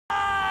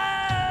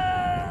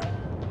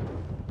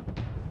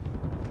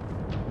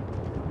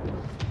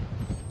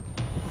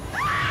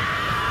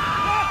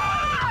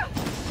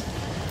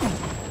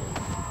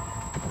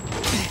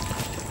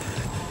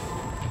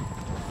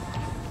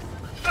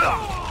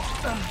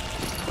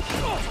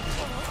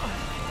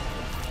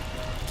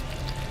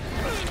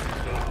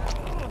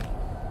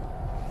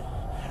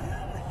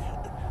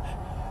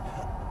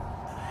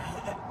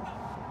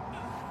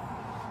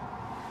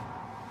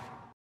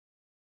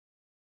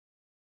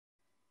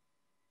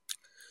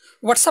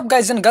What's up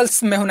guys and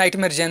girls, मैं हूं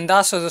nightmare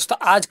जैनदास। और दोस्तों,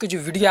 आज की जो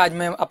वीडियो आज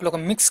मैं आप लोगों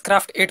को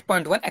मिक्सक्राफ्ट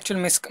 8.1,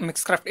 एक्चुअली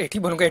मिक्सक्राफ्ट 8 ही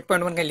बोलूँगा,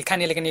 8.1 का लिखा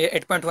नहीं है, लेकिन ये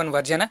 8.1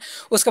 वर्जन है,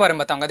 उसके बारे में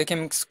बताऊंगा। देखिए,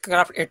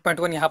 मिक्सक्राफ्ट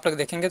 8.1 यहाँ पर लोग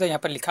देखेंगे तो यहाँ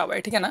पर लिखा हुआ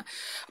है, ठीक है ना,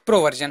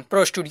 प्रो वर्जन,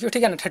 प्रो स्टूडियो,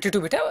 ठीक है ना, 32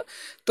 बिट है।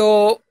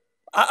 तो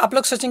आप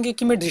लोग सोचेंगे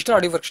कि मैं डिजिटल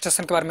ऑडियो वर्क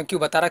स्टेशन के बारे में क्यों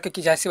बता रहा,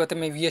 क्योंकि जैसे बात है,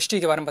 मैं वीएसटी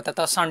के बारे में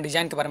बताता हूँ, साउंड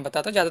डिजाइन के बारे में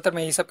बताता हूँ, ज़्यादातर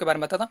मैं यही सब के बारे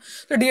में बताता हूँ।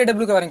 तो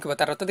डीएडब्ल्यू के बारे में क्यों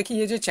बता रहा हूँ, तो देखिए,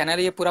 ये जो चैनल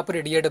है ये पूरा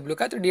डीएडब्ल्यू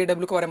का है, तो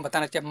डीएडब्ल्यू के बारे में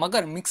बताना चाहिए,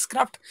 मगर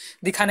मिक्सक्राफ्ट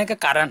दिखाने का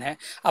कारण है।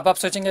 अब आप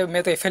सोचेंगे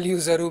मैं तो एफएल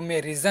यूज़र हूँ,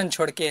 मैं रीजन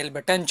छोड़ के, एल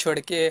बटन छोड़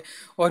के,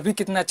 और भी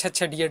कितना अच्छा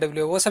अच्छा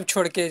डीएडब्ल्यू वो सब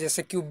छोड़ के,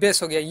 जैसे क्यूब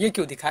बेस हो गया, ये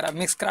क्यों दिखा रहा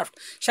मिक्सक्राफ्ट।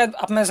 शायद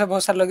आप में से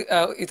बहुत सारे लोग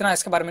इतना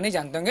इसके बारे में नहीं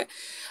जानते होंगे।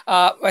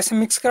 वैसे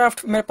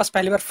मिक्सक्राफ्ट मेरे पास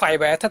पहली बार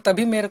 5 आया था,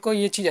 तभी मेरे को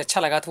ये चीज़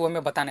अच्छा लगा था, वो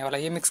मैं बताने वाला।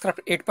 ये मिक्सक्राफ्ट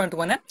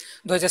 8.1 है,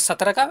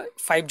 2017 का।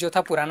 5 जो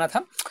था पुराना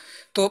था।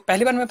 तो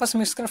पहली बार मेरे पास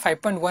मिक्सक्राफ्ट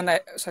 5.1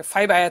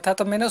 5 आया था,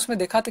 तो मैंने उसमें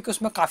देखा था कि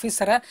उसमें काफ़ी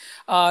सारा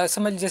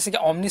समझ, जैसे कि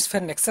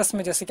ओमनीस्फेयर नेक्सस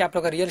में जैसे कि आप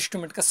लोग का रियल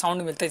इंस्ट्रूमेंट का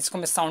साउंड मिलता है, जिसको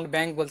मैं साउंड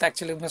बैंक बोलता है,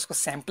 एक्चुअली में उसको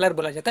सैम्पलर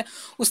बोला जाता है।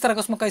 उस तरह का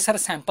उसमें कई सारे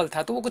सैंपल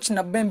था, तो वो कुछ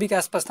 90 MB के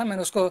आसपास था।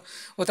 मैंने उसको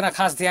उतना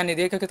खास ध्यान नहीं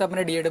दिया, क्योंकि तब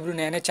मैंने डीएडब्ल्यू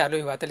नया नया चालू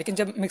ही हुआ था। लेकिन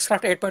जब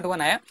मिक्सक्राफ्ट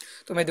 8.1 आया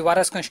तो मैं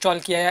दोबारा इसको इंस्टॉल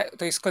किया है,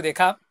 तो इसको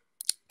देखा।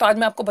 तो आज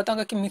मैं आपको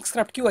बताऊंगा कि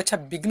मिक्सक्राफ्ट क्यों अच्छा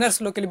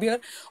बिगनर्स लोग के लिए भी है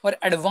और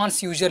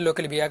एडवांस यूजर लोग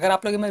के लिए भी है। अगर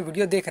आप लोग मेरी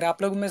वीडियो देख रहे हैं,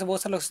 आप लोग में से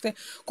बहुत सारे लोग सोचते हैं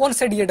कौन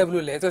सा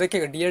डीएडब्ल्यू ले, तो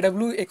देखिएगा,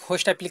 डीएडब्ल्यू एक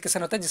होस्ट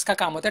एप्लीकेशन होता है, जिसका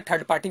काम होता है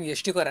थर्ड पार्टी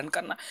वीएसटी को रन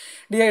करना।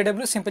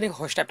 डीएडब्ल्यू सिंपली एक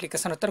होस्ट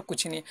एप्लीकेशन होता है,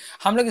 कुछ नहीं।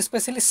 हम लोग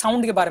स्पेशली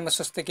साउंड के बारे में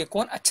सोचते हैं कि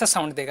कौन अच्छा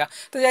साउंड देगा,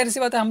 तो जाहिर सी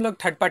बात है हम लोग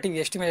थर्ड पार्टी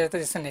वीएसटी में जाते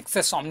हैं, जैसे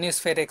nexus,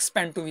 ओमनीस्फेयर,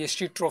 expand to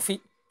VST, trophy.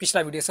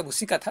 पिछला वीडियो सब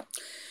उसी का था,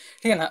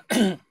 ठीक है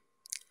ना।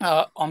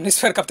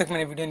 ओमनीस्फेयर कब तक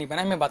मैंने वीडियो नहीं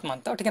बनाया, मैं बात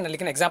मानता हूँ, ठीक है ना,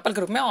 लेकिन एग्जांपल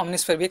के रूप में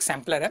ओमनीस्फेयर भी एक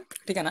सैम्पलर है,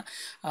 ठीक है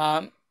ना।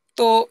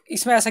 तो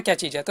इसमें ऐसा क्या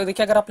चीज़ है, तो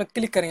देखिए, अगर आप लोग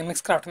क्लिक करेंगे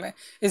मिक्सक्राफ्ट में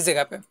इस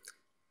जगह पे,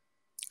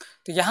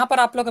 तो यहाँ पर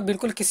आप लोग का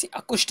बिल्कुल किसी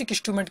अकुस्टिक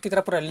इंस्ट्रूमेंट की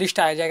तरह पूरा लिस्ट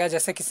आ जाएगा,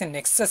 जैसे किसी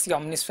नेक्सस या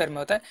ओमनीस्फेयर में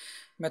होता है।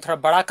 मैं थोड़ा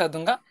बड़ा कर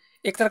दूंगा,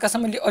 एक तरह का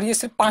समझ लिया। और ये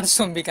सिर्फ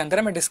 500 MB के अंदर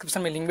है, मैं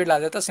डिस्क्रिप्शन में लिंक भी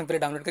डाल देता हूँ, सिंपली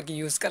डाउनलोड करके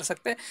यूज़ कर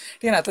सकते हैं,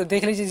 ठीक है ना। तो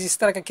देख लीजिए, जिस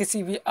तरह का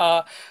किसी भी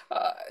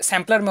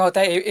सैम्पलर में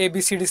होता है,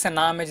 ABCD से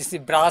नाम है, जैसे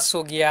ब्रास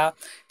हो गया,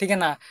 ठीक है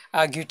ना,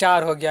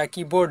 गिटार हो गया,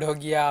 कीबोर्ड हो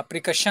गया,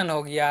 प्रिकशन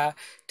हो गया,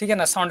 ठीक है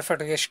ना, साउंड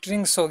इफेक्ट हो गया,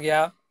 स्ट्रिंग्स हो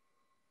गया,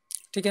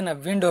 ठीक है ना,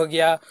 विंड हो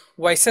गया,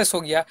 वॉइसेस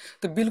हो गया।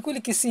 तो बिल्कुल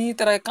किसी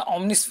तरह का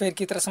ओमनीस्फेयर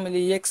की तरह समझ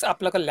लीजिए, एक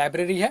आप लोग का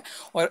लाइब्रेरी है।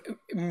 और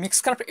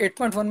मिक्सक्राफ्ट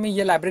 8.1 में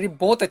ये लाइब्रेरी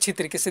बहुत अच्छी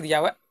तरीके से दिया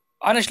हुआ है।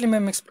 ऑनेस्टली मैं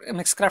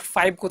मिक्सक्राफ्ट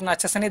 5 को उतना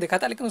अच्छे से नहीं देखा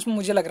था, लेकिन उसमें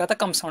मुझे लग रहा था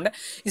कम साउंड है।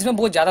 इसमें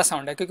बहुत ज़्यादा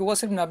साउंड है, क्योंकि वो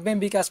सिर्फ 90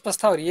 MB के आसपास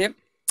था, और ये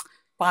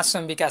 500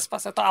 MB के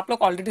आसपास है। तो आप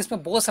लोग ऑलरेडी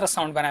इसमें बहुत सारा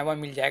साउंड बनाया हुआ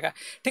मिल जाएगा,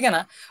 ठीक है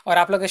ना। और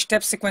आप लोग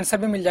स्टेप सिक्वेंसर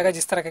भी मिल जाएगा,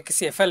 जिस तरह का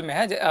किसी एफएल में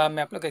है।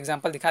 मैं आप लोग को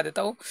एग्जांपल दिखा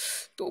देता हूँ।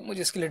 तो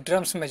मुझे इसके लिए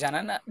ड्रम्स में जाना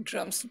है ना,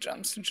 ड्रम्स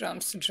ड्रम्स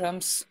ड्रम्स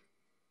ड्रम्स।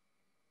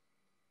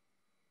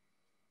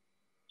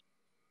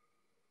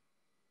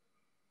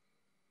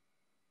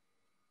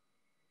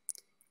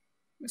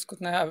 इसको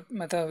उतना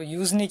मतलब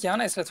यूज़ नहीं किया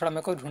ना, इसलिए थोड़ा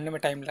मेरे को ढूंढने में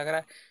टाइम लग रहा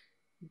है।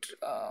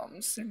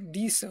 ड्रम्स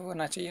डी से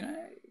होना चाहिए ना,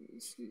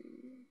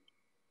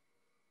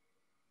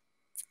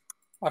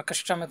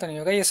 ऑर्केस्ट्रा में तो नहीं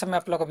होगा। ये सब मैं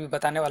आप लोग को अभी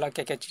बताने वाला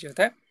क्या क्या चीज़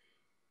होता है।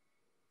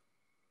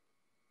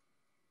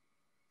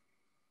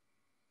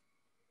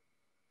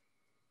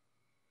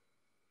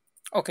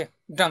 ओके,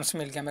 ड्रम्स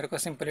मिल गया मेरे को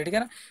सिंपली, ठीक है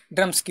ना।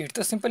 ड्रम्स किट,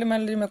 तो सिंपली मान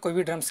लीजिए मैं कोई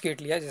भी ड्रम्स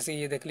किट लिया, जैसे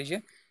ये देख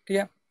लीजिए, ठीक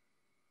है।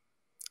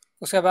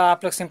 उसके बाद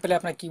आप लोग सिंपली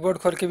अपना कीबोर्ड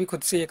खोल के भी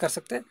खुद से ये कर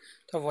सकते हैं।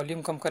 तो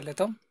वॉल्यूम कम कर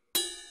लेता हूँ,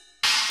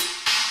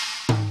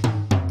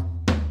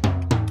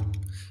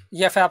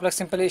 या फिर आप लोग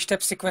सिंपली स्टेप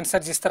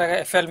सीक्वेंसर जिस तरह का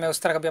एफएल में,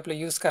 उस तरह का भी आप लोग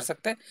यूज़ कर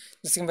सकते हैं।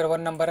 जैसे कि मेरा 1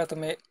 नंबर है, तो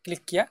मैं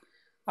क्लिक किया।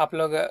 आप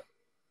लोग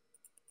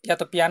या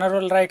तो पियानो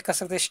रोल राइट कर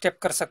सकते हैं, स्टेप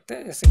कर सकते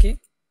हैं, जैसे कि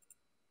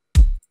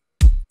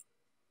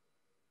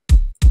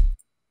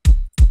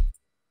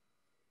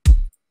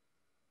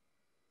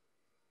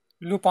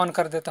लूप ऑन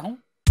कर देता हूँ।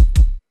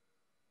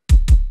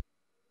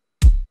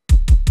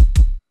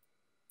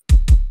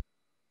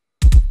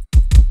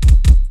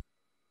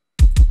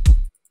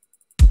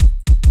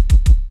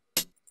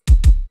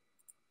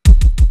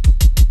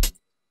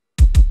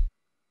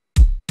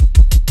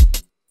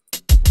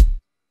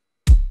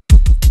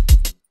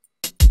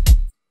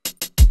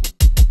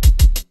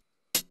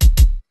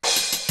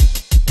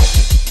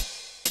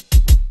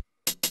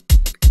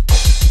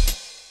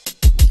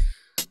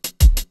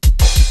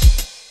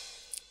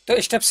 तो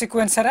स्टेप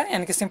सीक्वेंसर है,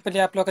 यानी कि सिंपली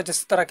आप लोग का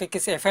जिस तरह के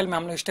किसी एफएल में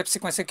हम लोग स्टेप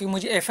सीक्वेंसर, क्योंकि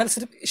मुझे एफएल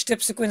सिर्फ स्टेप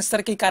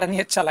सीक्वेंसर के कारण ही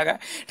अच्छा लगा,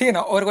 ठीक है ना।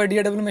 और कोई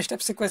डीएडब्ल्यू में स्टेप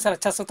सीक्वेंसर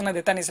अच्छा से उतना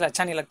देता नहीं, इसलिए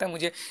अच्छा नहीं लगता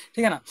मुझे,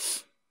 ठीक है ना।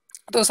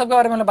 तो सबके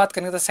बारे में मैं बात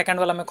करेंगे। तो सेकंड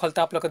वाला मैं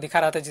खोलता आप लोग को दिखा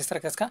रहा था जिस तरह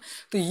का इसका।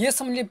 तो ये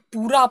समझिए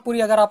पूरा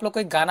पूरी अगर आप लोग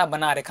कोई गाना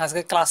बना रहे,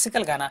 खासकर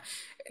क्लासिकल गाना,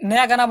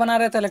 नया गाना बना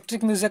रहे तो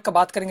इलेक्ट्रिक म्यूजिक का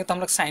बात करेंगे तो हम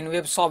लोग साइन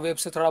वेव, सॉ वेव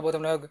से थोड़ा बहुत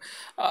हम लोग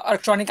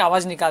इलेक्ट्रॉनिक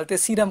आवाज़ निकालते हैं।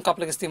 सीरम का आप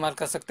लोग इस्तेमाल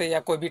कर सकते हैं, या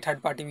कोई भी थर्ड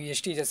पार्टी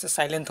वीएसटी जैसे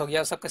साइलेंट हो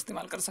गया, उस सबका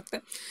इस्तेमाल कर सकते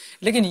हैं।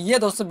 लेकिन ये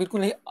दोस्तों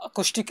बिल्कुल ही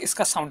अकोस्टिक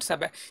इसका साउंड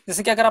सब है।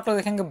 जैसे कि अगर आप लोग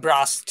देखेंगे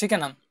ब्रास, ठीक है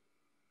ना,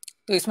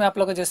 तो इसमें आप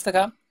लोग को जिस तरह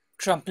का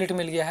ट्रम्पलेट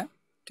मिल गया है,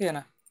 ठीक है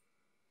ना,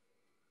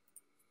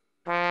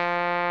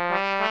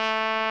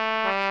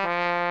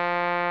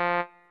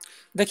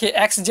 देखिए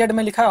एक्स जेड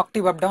में लिखा है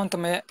ऑक्टिव अप डाउन, तो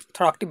मैं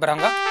थोड़ा ऑक्टिव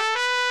बढ़ाऊंगा,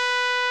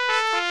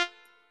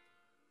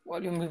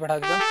 वॉल्यूम भी बढ़ा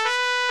दूंगा।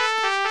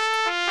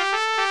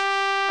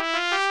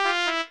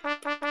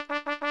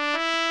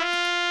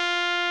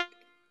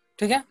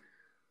 ठीक है,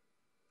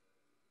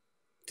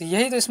 तो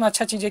यही तो इसमें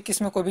अच्छा चीज़ है कि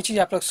इसमें कोई भी चीज़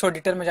आप लोग सो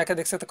डिटेल में जाकर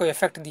देख सकते हैं कोई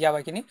इफेक्ट दिया हुआ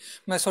है कि नहीं।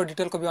 मैं सो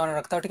डिटेल को भी ऑन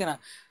रखता हूँ, ठीक है ना।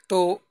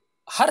 तो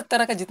हर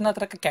तरह का जितना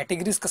तरह का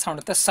कैटेगरीज का साउंड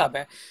होता है सब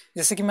है।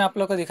 जैसे कि मैं आप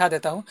लोग को दिखा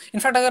देता हूँ।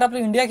 इनफैक्ट अगर आप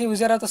लोग इंडिया के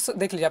यूजर है तो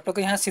देख लीजिए आप लोग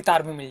को यहाँ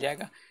सितार भी मिल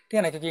जाएगा, ठीक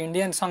है ना, क्योंकि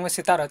इंडियन सॉन्ग में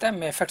सितार होता है।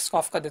 मैं इफेक्ट्स को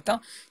ऑफ कर देता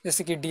हूँ,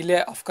 जैसे कि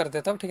डिले ऑफ कर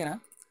देता हूँ, ठीक है ना,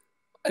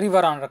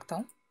 रिवर ऑन रखता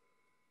हूँ।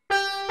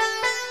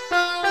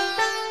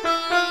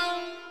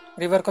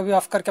 रिवर को भी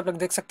ऑफ करके आप लोग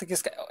देख सकते हैं कि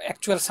इसका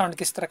एक्चुअल साउंड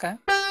किस तरह का है।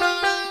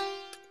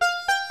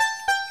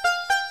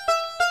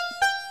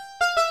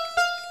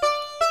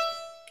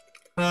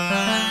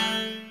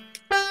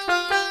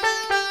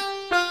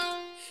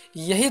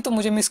 यही तो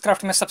मुझे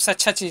मिक्सक्राफ्ट में सबसे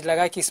अच्छा चीज़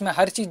लगा कि इसमें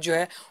हर चीज़ जो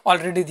है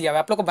ऑलरेडी दिया हुआ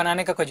है, आप लोग को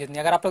बनाने का कोई जरूरत नहीं।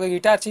 अगर आप लोग को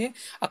गिटार चाहिए,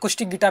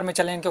 अकुस्टिक गिटार में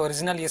चलेंगे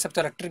ओरिजिनल, ये सब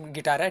तो इलेक्ट्रिक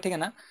गिटार है, ठीक है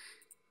ना।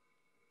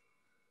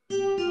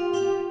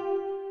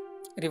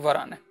 रिवर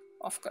ऑन है,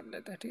 ऑफ कर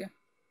लेते हैं, ठीक है।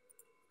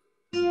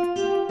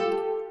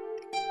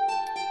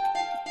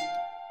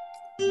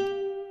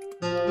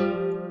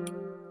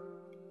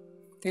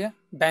 ठीक है,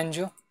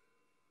 बैंजो,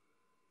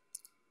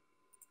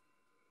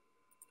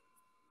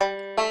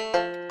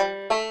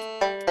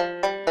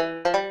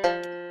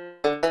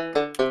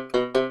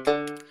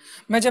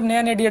 मैं जब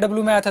नया नया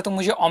DAW में आया था तो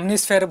मुझे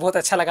ओमनीस्फेयर बहुत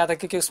अच्छा लगा था,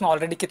 क्योंकि उसमें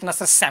ऑलरेडी कितना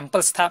सा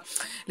सैम्पल्स था।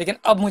 लेकिन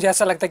अब मुझे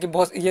ऐसा लगता है कि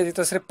बहुत, ये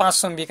तो सिर्फ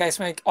 500 MB का,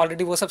 इसमें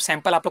ऑलरेडी वो सब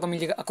सैंपल आप लोग को मिल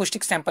जाएगा,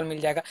 अकुस्टिक सैंपल मिल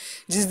जाएगा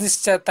जिस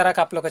जिस तरह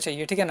का आप लोग को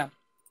चाहिए, ठीक है ना।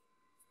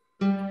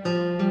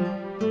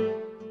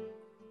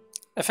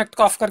 इफेक्ट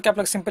को ऑफ करके आप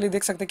लोग सिंपली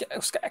देख सकते हैं कि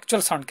उसका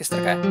एक्चुअल साउंड किस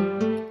तरह का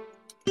है।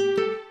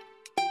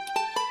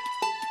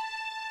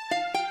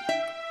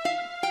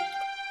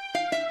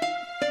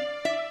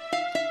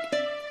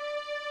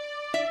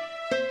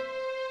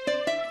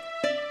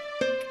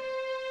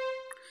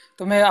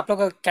 तो मैं आप लोग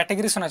का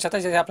कैटेगरी सुना चाहता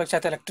हूँ। जैसे आप लोग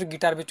चाहते हैं इलेक्ट्रिक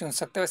गिटार भी चुन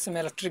सकते हो, वैसे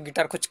मैं इलेक्ट्रिक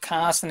गिटार कुछ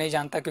खास नहीं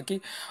जानता, क्योंकि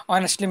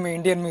ऑनेस्टली मैं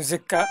इंडियन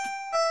म्यूजिक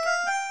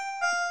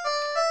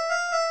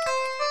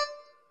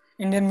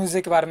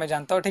के बारे में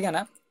जानता हूँ, ठीक है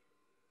ना।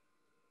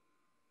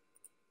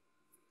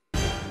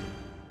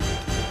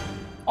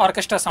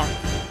 ऑर्केस्ट्रा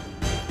साउंड,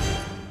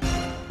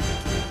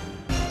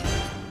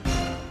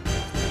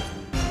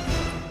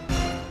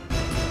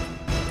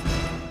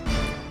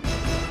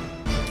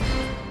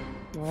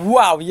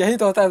 वाह, यही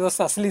तो होता है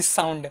दोस्तों असली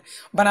साउंड।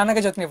 बनाने का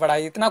जरूरत नहीं पड़ा,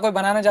 इतना कोई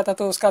बनाना चाहता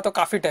तो उसका तो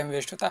काफ़ी टाइम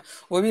वेस्ट होता।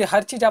 वो भी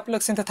हर चीज़ आप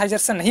लोग सिंथेसाइजर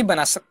से नहीं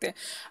बना सकते।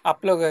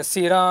 आप लोग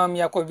सीरम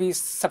या कोई भी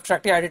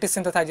सब्सट्रैक्टिव एडिटिव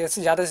सिंथेसाइजर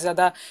से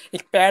ज़्यादा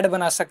एक पैड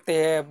बना सकते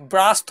हैं,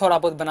 ब्रास थोड़ा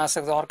बहुत बना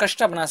सकते हैं,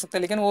 ऑर्केस्ट्रा बना सकते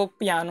हैं। लेकिन वो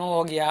पियानो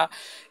हो गया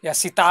या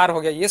सितार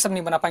हो गया, ये सब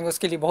नहीं बना पाएंगे।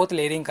 उसके लिए बहुत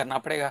लेयरिंग करना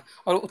पड़ेगा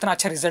और उतना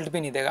अच्छा रिजल्ट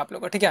भी नहीं देगा आप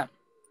लोग को, ठीक है।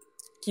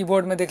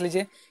 कीबोर्ड में देख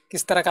लीजिए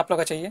किस तरह का आप लोग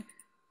का चाहिए।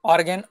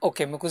 ऑर्गन,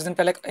 ओके, मैं कुछ दिन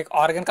पहले एक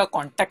ऑर्गन का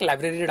कॉन्टैक्ट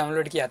लाइब्रेरी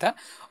डाउनलोड किया था,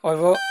 और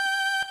वो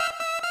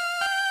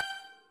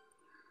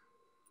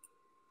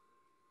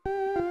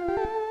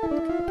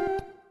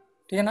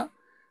ठीक है ना,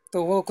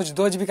 तो वो कुछ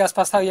 2 GB के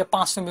आसपास था, या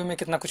 500 MB में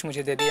कितना कुछ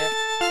मुझे दे दिया है।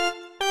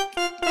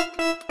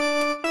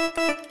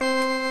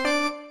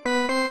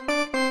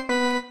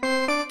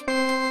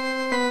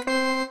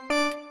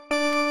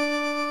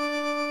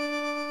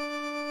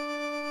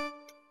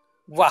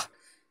 वाह,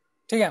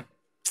 ठीक है।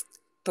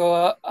 तो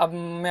अब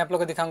मैं आप लोग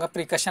को दिखाऊंगा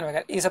प्रिकशन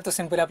वगैरह, ये सब तो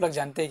सिंपल आप लोग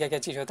जानते हैं क्या क्या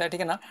चीज़ होता है, ठीक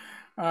है ना।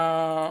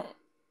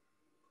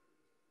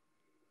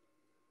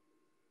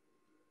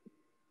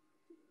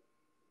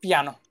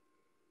 Piano,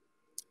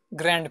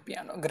 grand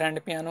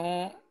piano,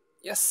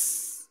 yes,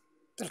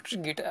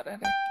 electric guitar है।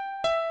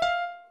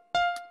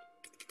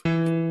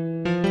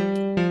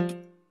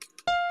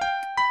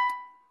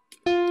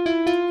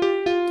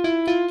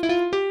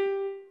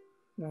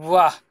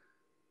 वाह,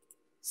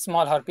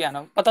 स्मॉल हॉर्न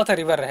पियानो, पता था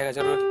रिवर रहेगा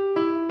जरूर।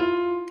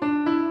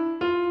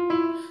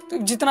 तो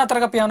जितना तरह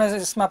का पियानो है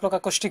जिसमें आप लोग का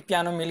अकोस्टिक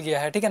पियानो मिल गया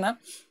है, ठीक है ना।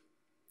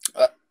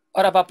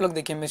 और अब आप लोग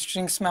देखिए मैं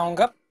स्ट्रिंग्स में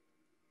आऊंगा,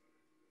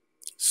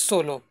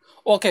 सोलो,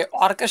 ओके।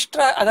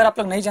 ऑर्केस्ट्रा अगर आप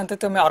लोग नहीं जानते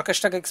तो मैं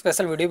ऑर्केस्ट्रा का एक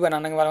स्पेशल वीडियो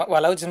बनाने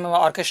वाला हूँ, जिसमें मैं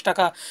ऑर्केस्ट्रा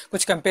का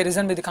कुछ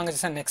कंपैरिजन भी दिखाऊंगा,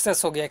 जैसे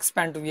नेक्सस हो गया,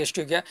 एक्सपैंड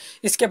वीएसटी हो गया,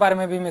 इसके बारे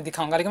में भी मैं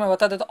दिखाऊंगा। लेकिन मैं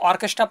बता देता हूँ,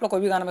 ऑर्केस्ट्रा आप लोग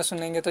कोई भी गाना में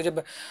सुनेंगे तो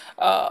जब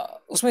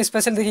उसमें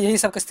स्पेशल देखिए यही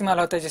सब का इस्तेमाल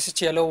होता है, जैसे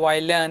चेलो,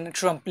 वायलिन,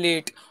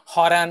 ट्रम्पलेट,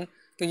 हॉर्न।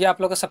 तो ये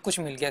आप लोग को सब कुछ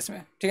मिल गया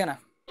इसमें, ठीक है ना।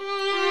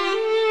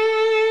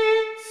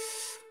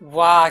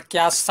 वाह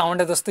क्या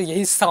साउंड है दोस्तों,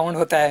 यही साउंड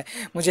होता है।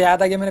 मुझे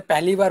याद आ गया, मैंने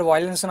पहली बार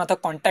वायलिन सुना था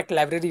कॉन्टैक्ट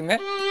लाइब्रेरी में,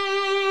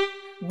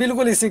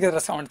 बिल्कुल इसी की तरह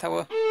साउंड था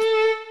वो।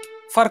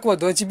 फर्क वो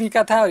 2 GB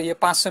का था और ये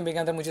 500 MB के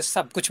अंदर मुझे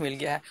सब कुछ मिल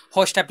गया है,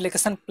 होस्ट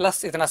एप्लीकेशन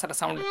प्लस इतना सारा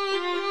साउंड।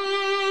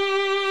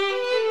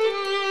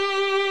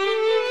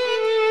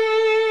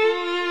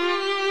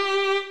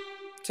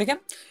 ठीक है।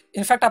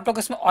 इनफैक्ट आप लोग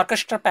इसमें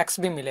ऑर्केस्ट्रा पैक्स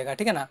भी मिलेगा,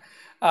 ठीक है ना।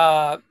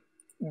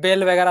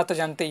 बेल वगैरह तो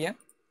जानते ही है।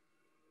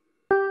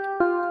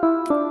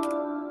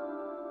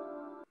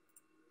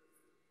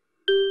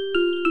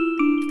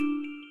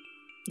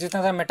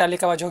 जितना सारा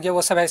मेटालिक आवाज हो गया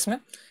वो सब है इसमें,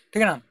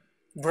 ठीक है ना।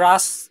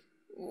 ब्रास,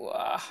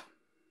 वाह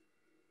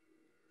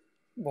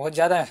बहुत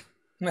ज्यादा है,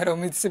 मेरे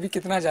उम्मीद से भी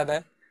कितना ज्यादा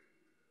है।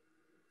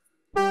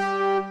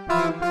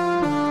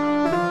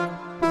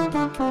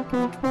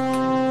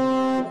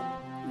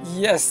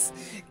 यस,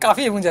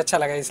 काफी मुझे अच्छा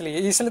लगा, इसलिए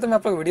इसलिए तो मैं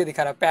आप लोग को वीडियो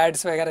दिखा रहा हूँ,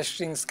 पैड्स वगैरह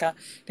स्ट्रिंग्स का,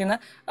 ठीक है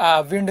ना।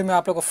 विंड में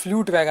आप लोग को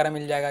फ्लूट वगैरह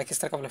मिल जाएगा,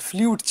 किस तरह का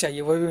फ्लूट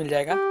चाहिए वो भी मिल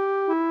जाएगा।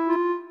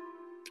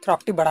 थोड़ा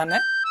ऑक्टेव बढ़ाना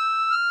है।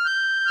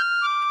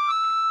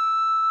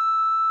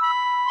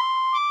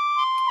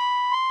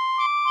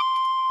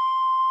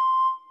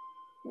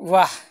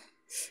 वाह,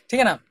 ठीक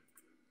है ना।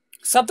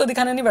 सब तो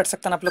दिखाने नहीं बैठ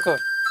सकता ना आप लोग को,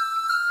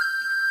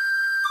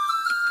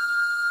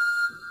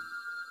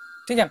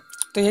 ठीक है।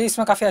 तो ये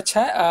इसमें काफी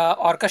अच्छा है।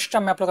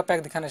 ऑर्केस्ट्रा में आप लोग का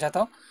पैक दिखाना चाहता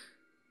हूँ।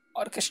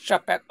 ऑर्केस्ट्रा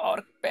पैक, और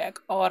पैक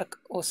और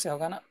उससे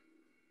होगा ना।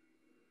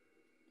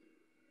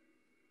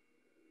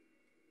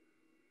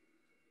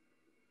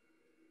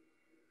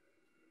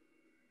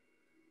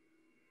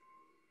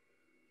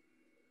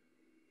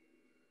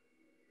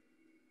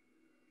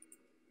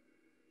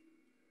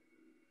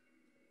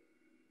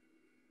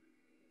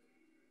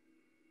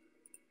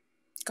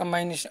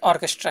 कंबाइनेशन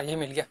ऑर्केस्ट्रा ये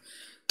मिल गया।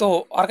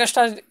 तो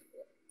ऑर्केस्ट्रा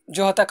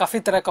जो होता है काफ़ी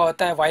तरह का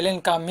होता है, वायलिन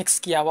का मिक्स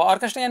किया हुआ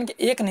ऑर्केस्ट्रा, यानी कि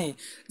एक नहीं,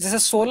 जैसे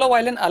सोलो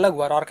वायलिन अलग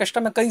हुआ और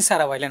ऑर्केस्ट्रा में कई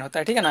सारा वायलिन होता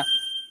है, ठीक है ना।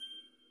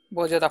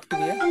 बहुत ज़्यादा अप टू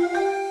है।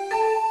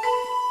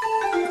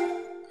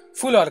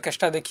 फुल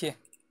ऑर्केस्ट्रा देखिए,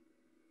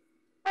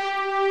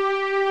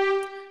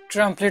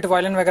 ट्रम्पलेट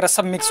वायलिन वगैरह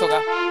सब मिक्स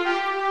होगा।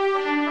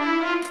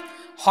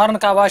 हॉर्न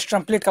का आवाज,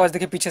 ट्रम्पलेट का आवाज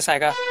देखिए पीछे से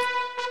आएगा।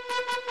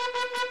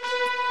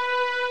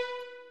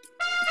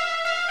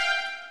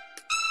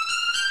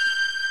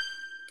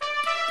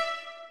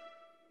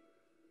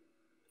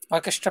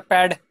 ऑर्केस्ट्रा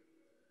पैड,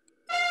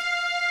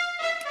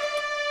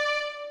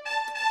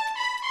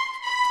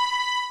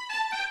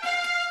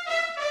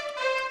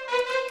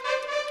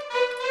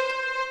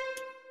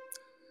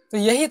 तो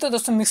यही तो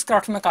दोस्तों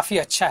मिक्सक्राफ्ट में काफ़ी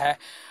अच्छा है।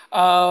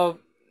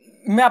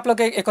 मैं आप लोग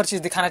को एक और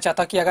चीज़ दिखाना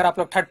चाहता हूँ कि अगर आप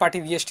लोग थर्ड पार्टी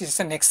वीएसटी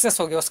जैसे नेक्सस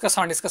हो गया, उसका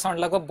साउंड इसका साउंड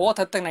लगभग बहुत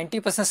हद तक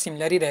 90%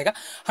 सिमिलर ही रहेगा।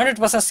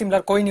 100%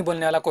 सिमिलर कोई नहीं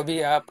बोलने वाला, कोई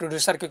भी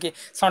प्रोड्यूसर, क्योंकि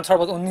साउंड थोड़ा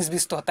बहुत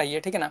 19-20 तो होता ही है,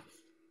 ठीक है ना।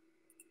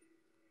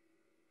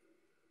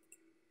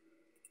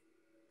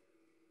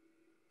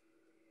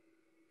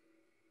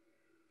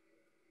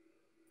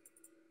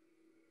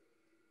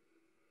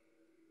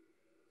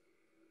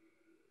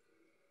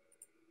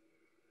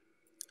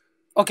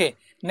 ओके,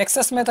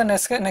 नेक्सस में तो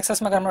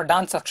नेक्सस में अगर हम लोग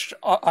डांस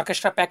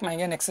ऑर्केस्ट्रा पैक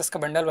मांगेंगे, नेक्सस का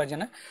बंडल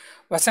वर्जन है।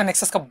 वैसे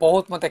नेक्सस का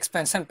बहुत मतलब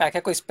एक्सपेंशन पैक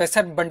है, कोई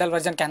स्पेशल बंडल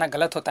वर्जन कहना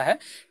गलत होता है,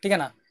 ठीक है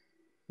ना।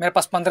 मेरे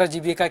पास 15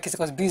 GB का, किसी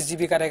के पास 20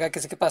 GB का रहेगा,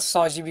 किसी के पास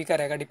 100 GB का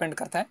रहेगा, डिपेंड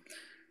करता है।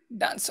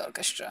 डांस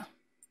ऑर्केस्ट्रा,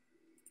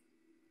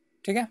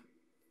 ठीक है।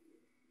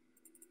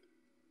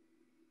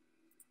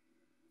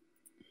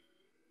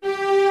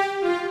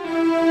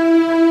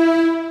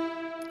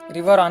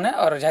 रिवर ऑन है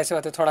और जाहिर सी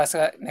बात है थोड़ा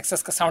सा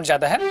नेक्सस का साउंड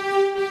ज़्यादा है।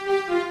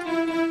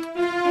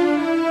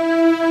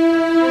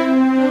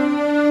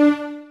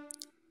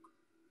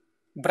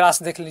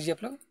 ब्रास देख लीजिए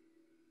आप लोग,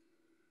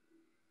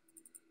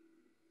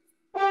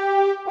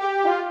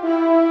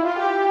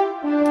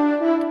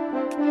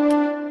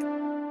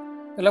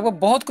 तो लगभग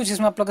बहुत कुछ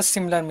इसमें आप लोग को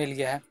सिमिलर मिल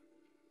गया है।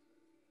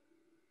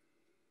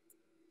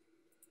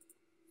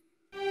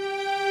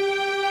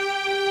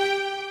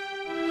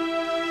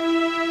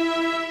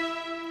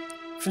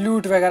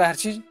 फ्लूट वगैरह हर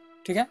चीज,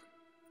 ठीक है।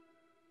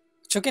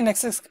 चूंकि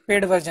नेक्सस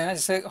पेड वर्जन है,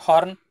 जैसे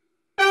हॉर्न,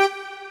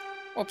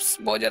 ओप्स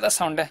बहुत ज़्यादा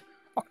साउंड है,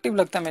 ऑक्टिव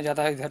लगता है मैं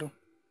ज़्यादा इधर हूँ।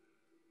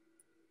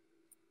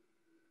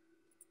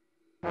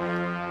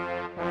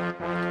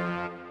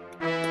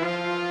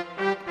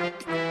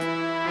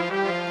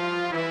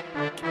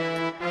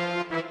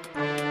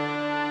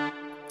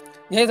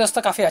 यही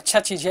दोस्तों काफ़ी अच्छा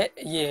चीज़ है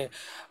ये।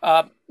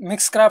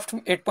 मिक्सक्राफ्ट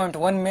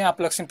 8.1 में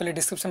आप लोग सिंपली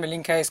डिस्क्रिप्शन में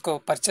लिंक है, इसको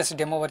परचेस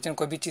डेमो वर्जन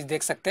कोई भी चीज़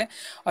देख सकते हैं।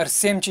 और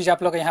सेम चीज़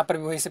आप लोग यहाँ पर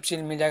भी वही सब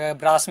चीज़ मिल जाएगा।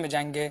 ब्रास में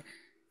जाएंगे,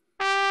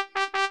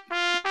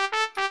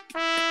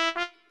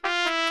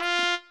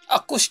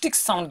 अकुस्टिक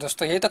साउंड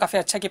दोस्तों ये तो काफ़ी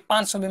अच्छा है कि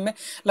 500 में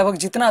लगभग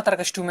जितना तरह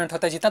का इंस्ट्रूमेंट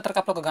होता है, जितना तरह का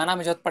आप लोग को गाना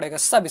में जरूरत पड़ेगा,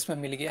 सब इसमें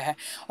मिल गया है।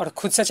 और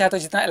खुद से चाहे तो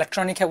जितना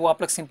इलेक्ट्रॉनिक है वो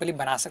आप लोग सिंपली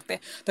बना सकते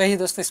हैं। तो यही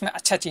दोस्तों इसमें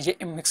अच्छा चीज़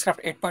है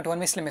मिक्सक्राफ्ट 8.1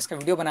 में, इसलिए मैं इसका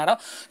वीडियो बना रहा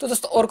हूँ। तो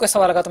दोस्तों और कोई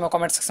सवाल लगा तो मैं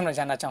कमेंट सेक्शन में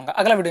जानना चाहूँगा।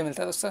 अगला वीडियो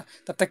मिलता है दोस्तों,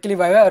 तब तक के लिए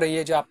बाय बाय। और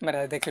ये जो आप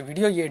मेरा देख रहे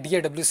वीडियो, ये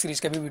DAW सीरीज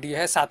का भी वीडियो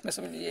है, साथ में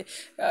समझ लीजिए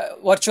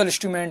वर्चुअल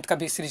इंस्ट्रूमेंट का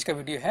भी सीरीज का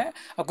वीडियो है,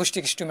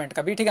 अकुस्टिक इंस्ट्रूमेंट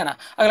का भी, ठीक है ना।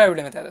 अगला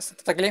वीडियो मिलता है दोस्तों,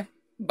 तब तक के लिए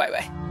बाय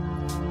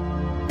बाय।